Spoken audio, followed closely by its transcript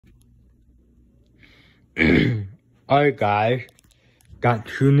Alright guys, got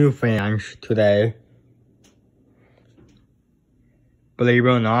 2 new fans today. Believe it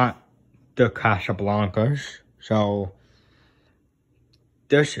or not, they're Casablancas. So,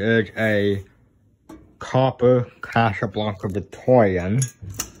 this is a copper Casablanca Victorian.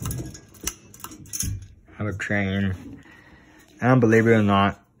 Have a chain. And believe it or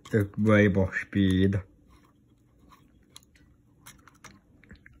not, it's variable speed.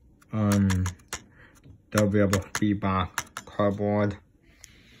 Variable feedback cardboard.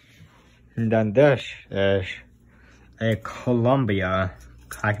 And then this is a Casablanca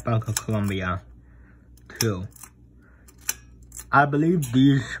Columbia 2. I believe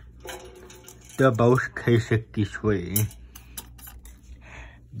they're both K63.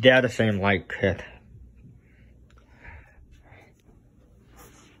 They're the same light kit.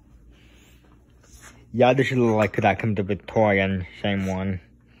 Yeah, this is the light kit that comes to Victorian, same one.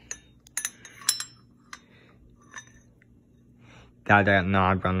 Got that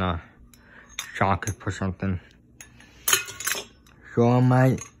knob on the socket for something. So I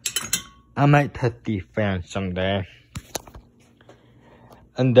might test these fans someday.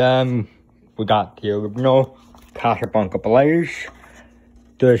 And then we got the original Casablanca Blaze.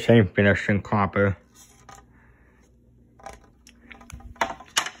 The same finish in copper.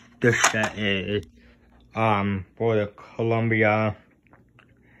 This set is for the Columbia,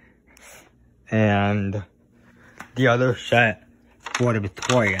 and the other set for the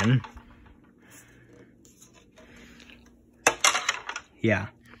Victorian. Yeah.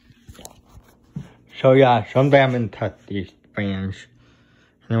 So yeah, someday I'm gonna test these fans.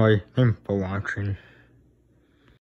 Anyway, thanks for watching.